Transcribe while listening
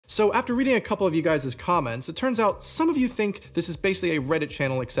So after reading a couple of you guys' comments, it turns out some of you think this is basically a Reddit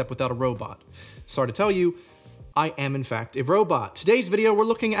channel except without a robot. Sorry to tell you, I am in fact a robot. Today's video, we're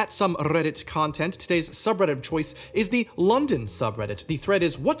looking at some Reddit content. Today's subreddit of choice is the London subreddit. The thread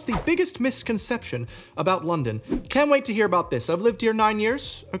is, what's the biggest misconception about London? Can't wait to hear about this. I've lived here 9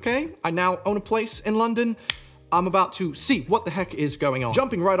 years, okay? I now own a place in London. I'm about to see what the heck is going on.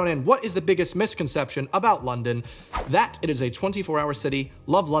 Jumping right on in, what is the biggest misconception about London? That it is a 24-hour city,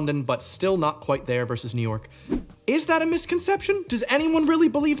 love London, but still not quite there versus New York. Is that a misconception? Does anyone really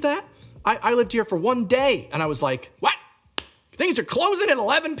believe that? I lived here for 1 day and I was like, what? Things are closing at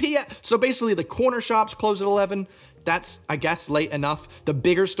 11 p.m. So basically the corner shops close at 11. That's, I guess, late enough. The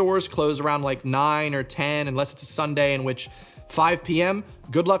bigger stores close around like 9 or 10, unless it's a Sunday, in which 5 p.m.,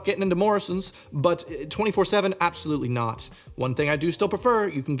 good luck getting into Morrison's, but 24/7, absolutely not. One thing I do still prefer,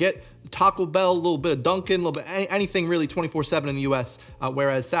 you can get Taco Bell, a little bit of Dunkin', a little bit, anything really 24/7 in the US,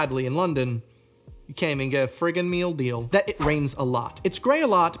 whereas sadly in London, you can't even get a friggin' meal deal. That it rains a lot. It's gray a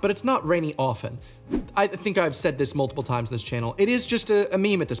lot, but it's not rainy often. I think I've said this multiple times on this channel. It is just a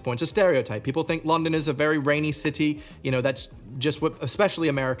meme at this point. It's a stereotype. People think London is a very rainy city. You know, that's just what especially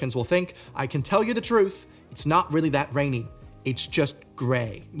Americans will think. I can tell you the truth, it's not really that rainy. It's just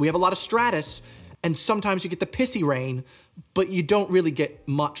gray. We have a lot of stratus, and sometimes you get the pissy rain, but you don't really get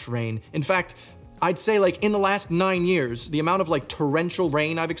much rain. In fact, I'd say like in the last 9 years, the amount of like torrential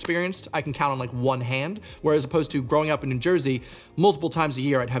rain I've experienced, I can count on like one hand, whereas opposed to growing up in New Jersey, multiple times a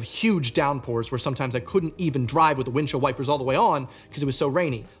year, I'd have huge downpours where sometimes I couldn't even drive with the windshield wipers all the way on because it was so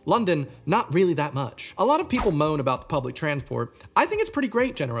rainy. London, not really that much. A lot of people moan about the public transport. I think it's pretty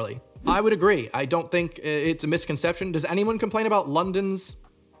great generally. I would agree. I don't think it's a misconception. Does anyone complain about London's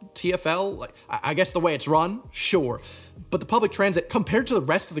TfL? Like, I guess the way it's run, sure. But the public transit, compared to the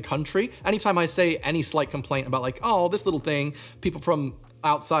rest of the country, anytime I say any slight complaint about like, oh, this little thing, people from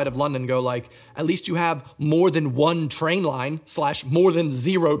outside of London go like, at least you have more than one train line / more than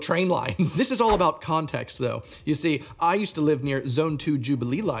 0 train lines. This is all about context though. You see, I used to live near Zone 2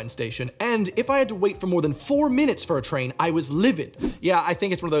 Jubilee Line station, and if I had to wait for more than 4 minutes for a train, I was livid. Yeah, I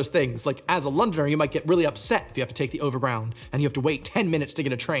think it's one of those things, like as a Londoner, you might get really upset if you have to take the overground and you have to wait 10 minutes to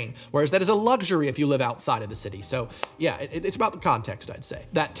get a train, whereas that is a luxury if you live outside of the city. So yeah, it's about the context, I'd say.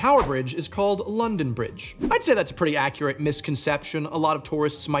 That Tower Bridge is called London Bridge. I'd say that's a pretty accurate misconception. A lot of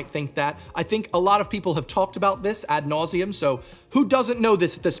tourists might think that. I think a lot of people have talked about this ad nauseum, so who doesn't know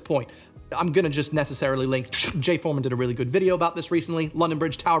this at this point? I'm gonna just necessarily link. Jay Foreman did a really good video about this recently. London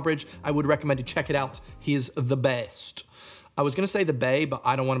Bridge, Tower Bridge. I would recommend you check it out. He is the best. I was gonna say the Bay, but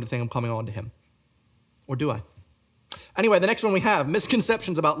I don't want him to think I'm coming on to him. Or do I? Anyway, the next one we have,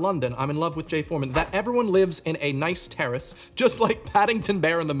 misconceptions about London. I'm in love with Jay Foreman. That everyone lives in a nice terrace, just like Paddington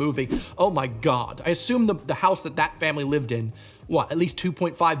Bear in the movie. Oh my God. I assume the house that family lived in, what, at least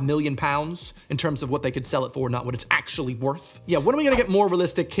 2.5 million pounds in terms of what they could sell it for, not what it's actually worth. Yeah, when are we gonna get more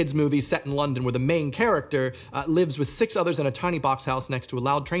realistic kids movies set in London where the main character lives with 6 others in a tiny box house next to a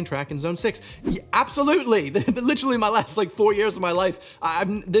loud train track in Zone 6? Yeah, absolutely. Literally my last like 4 years of my life,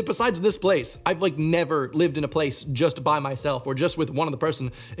 besides this place, I've like never lived in a place just by myself or just with one other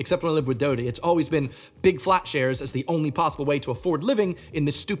person, except when I lived with Dodie. It's always been big flat shares as the only possible way to afford living in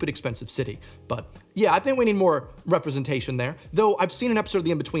this stupid expensive city. But yeah, I think we need more representation there. Though I've seen an episode of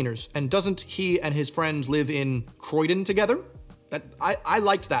The Inbetweeners, and doesn't he and his friend live in Croydon together? I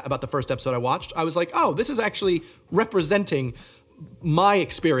liked that about the first episode I watched. I was like, oh, this is actually representing my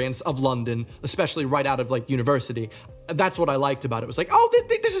experience of London, especially right out of like university. That's what I liked about it. It was like, oh,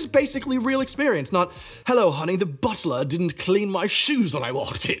 this is basically real experience, not, hello, honey, the butler didn't clean my shoes when I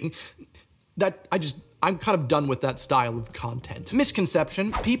walked in. I'm kind of done with that style of content.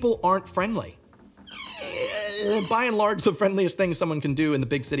 Misconception, people aren't friendly. By and large, the friendliest thing someone can do in the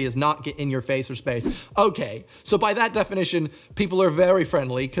big city is not get in your face or space. Okay, so by that definition, people are very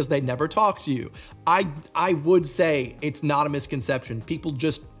friendly because they never talk to you. I would say it's not a misconception. People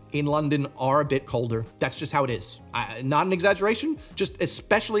just in London are a bit colder. That's just how it is. Not an exaggeration, just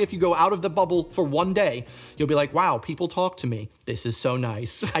especially if you go out of the bubble for 1 day, you'll be like, wow, people talk to me. This is so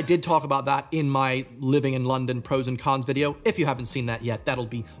nice. I did talk about that in my Living in London pros and cons video. If you haven't seen that yet, that'll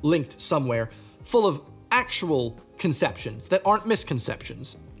be linked somewhere, full of actual conceptions that aren't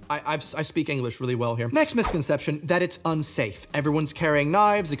misconceptions. I speak English really well here. Next misconception, that it's unsafe. Everyone's carrying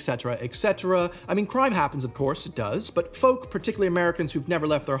knives, etc., etc. I mean, crime happens, of course, it does, but folk, particularly Americans who've never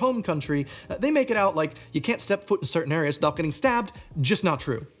left their home country, they make it out like you can't step foot in certain areas without getting stabbed. Just not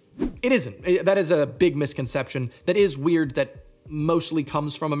true. It isn't. That is a big misconception. That is weird that mostly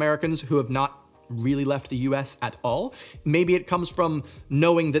comes from Americans who have not really left the US at all. Maybe it comes from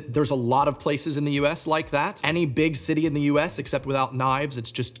knowing that there's a lot of places in the US like that. Any big city in the US, except without knives,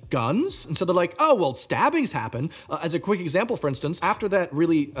 it's just guns. And so they're like, oh, well, stabbings happen. As a quick example, for instance, after that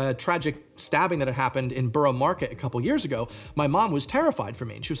really tragic stabbing that had happened in Borough Market a couple years ago, my mom was terrified for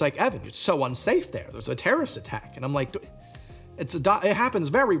me. And she was like, Evan, it's so unsafe there. There's a terrorist attack. And I'm like, it happens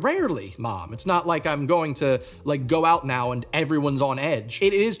very rarely, Mom. It's not like I'm going to like go out now and everyone's on edge.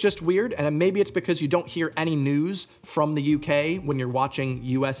 It is just weird, and maybe it's because you don't hear any news from the UK when you're watching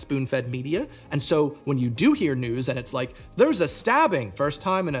US spoon-fed media. And so when you do hear news and it's like, there's a stabbing, first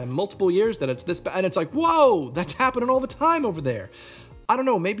time in multiple years that it's this bad, and it's like, whoa, that's happening all the time over there. I don't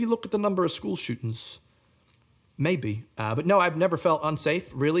know, maybe look at the number of school shootings. Maybe. But no, I've never felt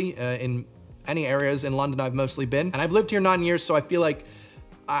unsafe, really, in any areas in London I've mostly been. And I've lived here 9 years, so I feel like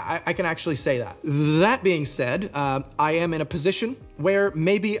I can actually say that. That being said, I am in a position where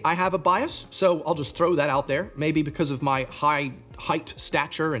maybe I have a bias, so I'll just throw that out there. Maybe because of my height,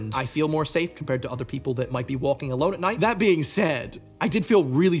 stature, and I feel more safe compared to other people that might be walking alone at night. That being said, I did feel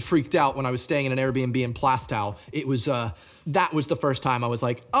really freaked out when I was staying in an Airbnb in Plastow. It was, that was the first time I was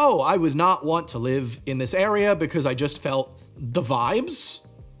like, oh, I would not want to live in this area because I just felt the vibes.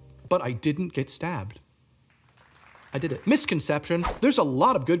 But I didn't get stabbed. I did it. Misconception, there's a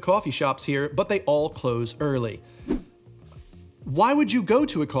lot of good coffee shops here, but they all close early. Why would you go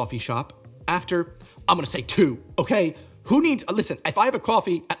to a coffee shop after, I'm gonna say 2, okay? Who needs, listen, if I have a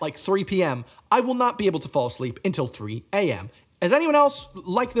coffee at like 3 p.m., I will not be able to fall asleep until 3 a.m. Is anyone else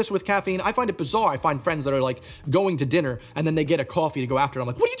like this with caffeine? I find it bizarre. I find friends that are like going to dinner and then they get a coffee to go after. I'm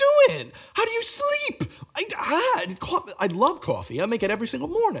like, what are you doing? How do you sleep? I love coffee. I make it every single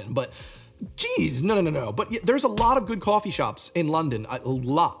morning, but geez, no. But there's a lot of good coffee shops in London, a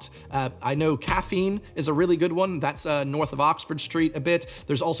lot. I know Caffeine is a really good one. That's north of Oxford Street a bit.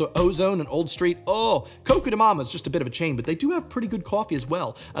 There's also Ozone and Old Street. Oh, Coco de Mama is just a bit of a chain, but they do have pretty good coffee as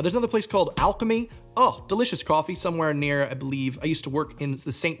well. There's another place called Alchemy. Oh, delicious coffee somewhere near, I believe, I used to work in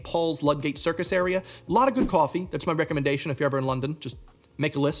the St. Paul's Ludgate Circus area. A lot of good coffee. That's my recommendation if you're ever in London. Just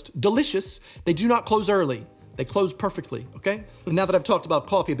make a list. Delicious. They do not close early. They close perfectly, okay? And now that I've talked about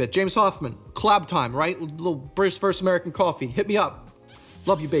coffee a bit, James Hoffman, collab time, right? Little British First American coffee. Hit me up.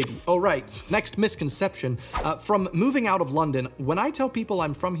 Love you, baby. All right, next misconception. From moving out of London, when I tell people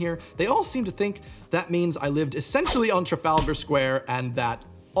I'm from here, they all seem to think that means I lived essentially on Trafalgar Square and that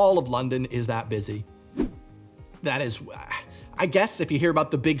all of London is that busy. That is, I guess if you hear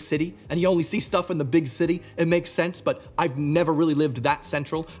about the big city and you only see stuff in the big city, it makes sense, but I've never really lived that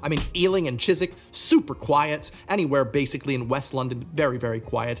central. I mean, Ealing and Chiswick, super quiet. Anywhere basically in West London, very, very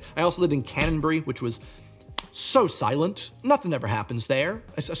quiet. I also lived in Canonbury, which was so silent. Nothing ever happens there,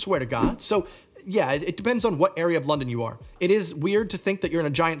 I swear to God. So yeah, it depends on what area of London you are. It is weird to think that you're in a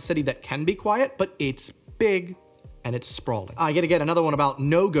giant city that can be quiet, but it's big. And it's sprawling. Yet again, another one about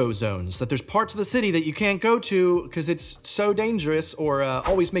no-go zones, that there's parts of the city that you can't go to because it's so dangerous, or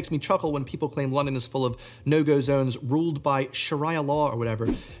always makes me chuckle when people claim London is full of no-go zones ruled by Sharia law or whatever.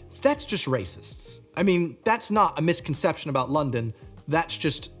 That's just racists. I mean, that's not a misconception about London, that's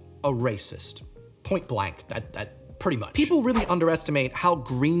just a racist. Point blank, that pretty much. People really underestimate how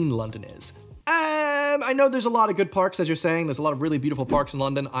green London is. I know there's a lot of good parks, as you're saying, there's a lot of really beautiful parks in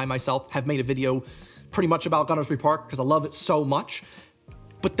London. I myself have made a video pretty much about Gunnersbury Park because I love it so much,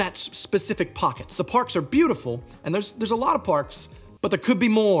 but that's specific pockets. The parks are beautiful, and there's a lot of parks, but there could be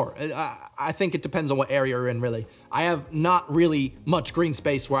more. I think it depends on what area you're in, really. I have not really much green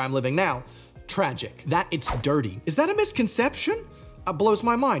space where I'm living now. Tragic. That it's dirty. Is that a misconception? Blows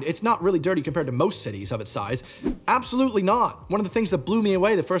my mind. It's not really dirty compared to most cities of its size. Absolutely not. One of the things that blew me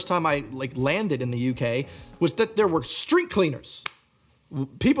away the first time I landed in the UK was that there were street cleaners.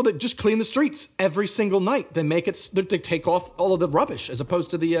 People that just clean the streets every single night. They take off all of the rubbish, as opposed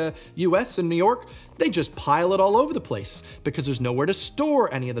to the US and New York. They just pile it all over the place because there's nowhere to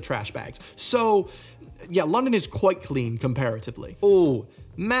store any of the trash bags. So yeah, London is quite clean comparatively. Oh,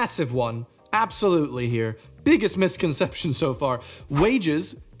 massive one, absolutely here. Biggest misconception so far.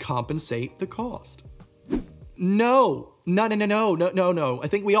 Wages compensate the cost. No. I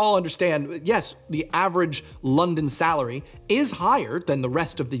think we all understand, yes, the average London salary is higher than the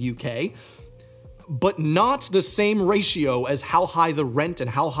rest of the UK, but not the same ratio as how high the rent and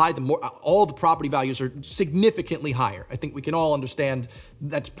how high all the property values are significantly higher. I think we can all understand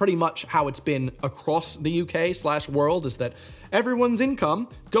that's pretty much how it's been across the UK/world, is that everyone's income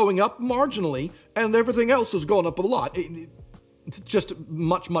going up marginally and everything else is going up a lot. It's just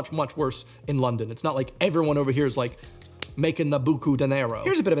much worse in London. It's not like everyone over here is like making the buku dinero.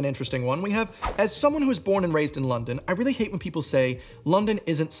 Here's a bit of an interesting one. We have, as someone who was born and raised in London, I really hate when people say London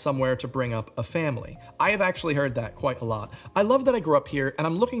isn't somewhere to bring up a family. I have actually heard that quite a lot. I love that I grew up here, and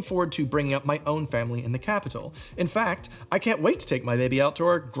I'm looking forward to bringing up my own family in the capital. In fact, I can't wait to take my baby out to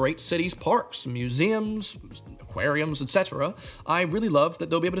our great city's parks, museums, aquariums, etc. I really love that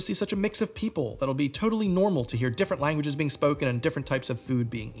they'll be able to see such a mix of people that'll be totally normal to hear different languages being spoken and different types of food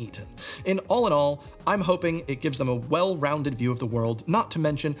being eaten. In all, I'm hoping it gives them a well-rounded view of the world, not to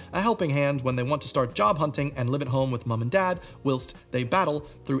mention a helping hand when they want to start job hunting and live at home with mum and dad whilst they battle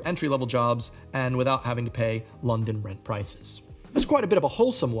through entry-level jobs and without having to pay London rent prices. That's quite a bit of a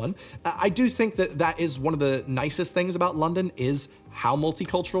wholesome one. I do think that that is one of the nicest things about London is how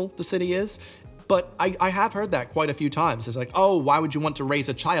multicultural the city is. But I have heard that quite a few times. It's like, oh, why would you want to raise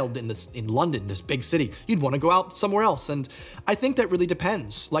a child in London, this big city? You'd want to go out somewhere else. And I think that really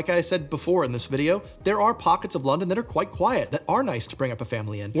depends. Like I said before in this video, there are pockets of London that are quite quiet, that are nice to bring up a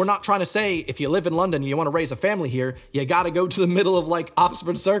family in. We're not trying to say if you live in London and you want to raise a family here, you gotta go to the middle of like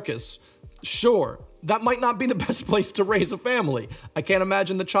Oxford Circus. Sure, that might not be the best place to raise a family. I can't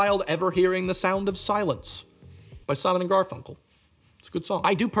imagine the child ever hearing The Sound of Silence by Simon and Garfunkel. It's a good song.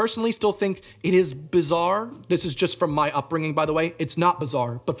 I do personally still think it is bizarre. This is just from my upbringing, by the way. It's not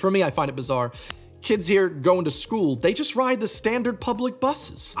bizarre, but for me, I find it bizarre. Kids here going to school, they just ride the standard public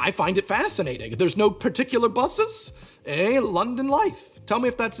buses. I find it fascinating. There's no particular buses? London life. Tell me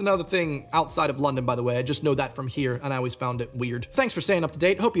if that's another thing outside of London, by the way. I just know that from here, and I always found it weird. Thanks for staying up to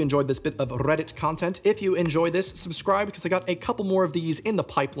date. Hope you enjoyed this bit of Reddit content. If you enjoy this, subscribe, because I got a couple more of these in the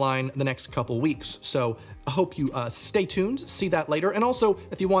pipeline the next couple weeks. So I hope you stay tuned, see that later. And also,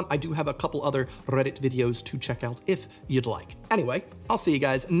 if you want, I do have a couple other Reddit videos to check out if you'd like. Anyway, I'll see you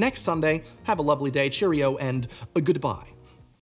guys next Sunday. Have a lovely day, cheerio, and goodbye.